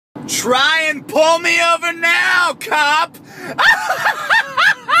Try and pull me over now, cop!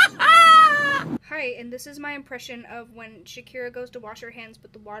 Hi, and this is my impression of when Shakira goes to wash her hands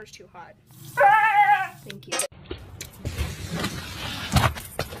but the water's too hot. Thank you.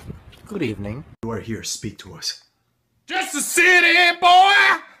 Good evening. You are here, speak to us. Just a city boy!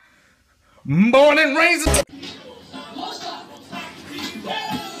 Born and raised...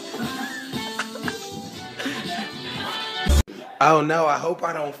 Oh no, I hope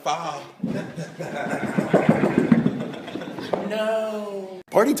I don't fall. No.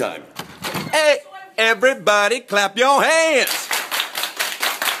 Party time. Hey, everybody clap your hands!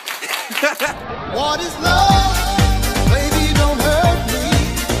 What is love? Baby, don't hurt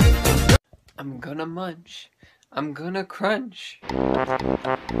me. I'm gonna munch. I'm gonna crunch.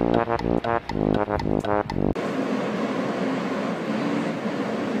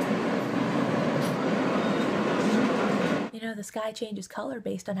 You know, the sky changes color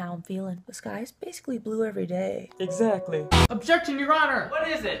based on how I'm feeling. The sky is basically blue every day. Exactly. Objection, Your Honor! What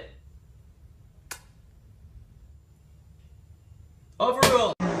is it?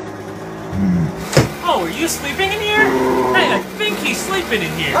 Overruled. Oh, are you sleeping in here? Hey, I think he's sleeping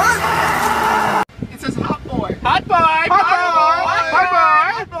in here. It says hot boy. Hot boy! Hot boy!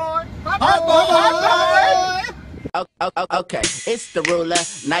 Hot boy! Hot boy! Okay, it's the ruler,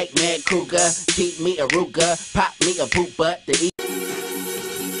 nightmare cougar, keep me a Ruger, pop me a poop butt to eat.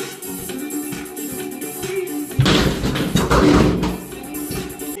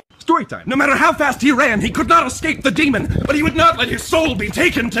 Story time. No matter how fast he ran, he could not escape the demon, but he would not let his soul be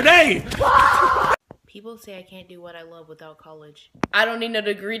taken today! People say I can't do what I love without college. I don't need a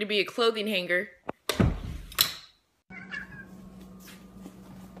degree to be a clothing hanger.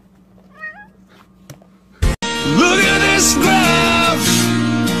 Look at this graph!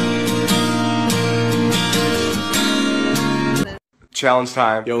 Challenge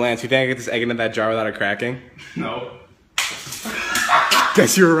time. Yo, Lance, you think I get this egg into that jar without it cracking? No.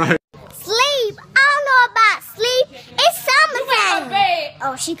 Guess you were right. Sleep! I don't know about sleep. It's summertime.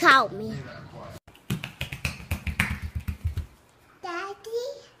 Oh, she called me. Daddy?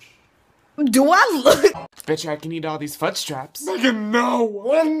 Do I look? Bet you I can eat all these fudge straps. Megan, no!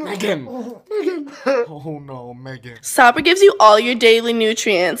 Megan! Megan! Oh no, Megan. Supper gives you all your daily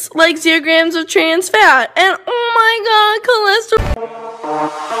nutrients, like 0 grams of trans fat, and oh my god, cholesterol.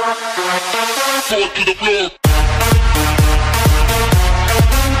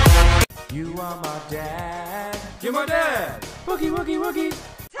 You are my dad. You're my dad. Woogie, woogie, woogie.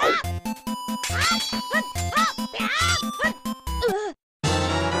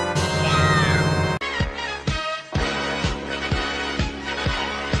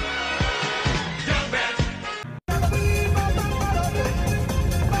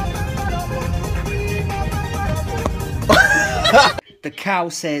 The cow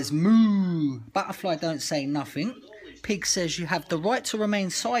says moo. Butterfly don't say nothing. Pig says you have the right to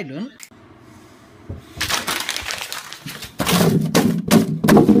remain silent.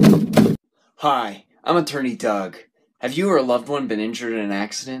 Hi, I'm Attorney Doug. Have you or a loved one been injured in an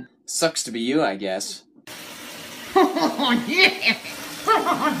accident? Sucks to be you, I guess. Oh yeah!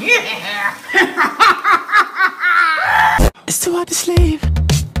 Oh yeah!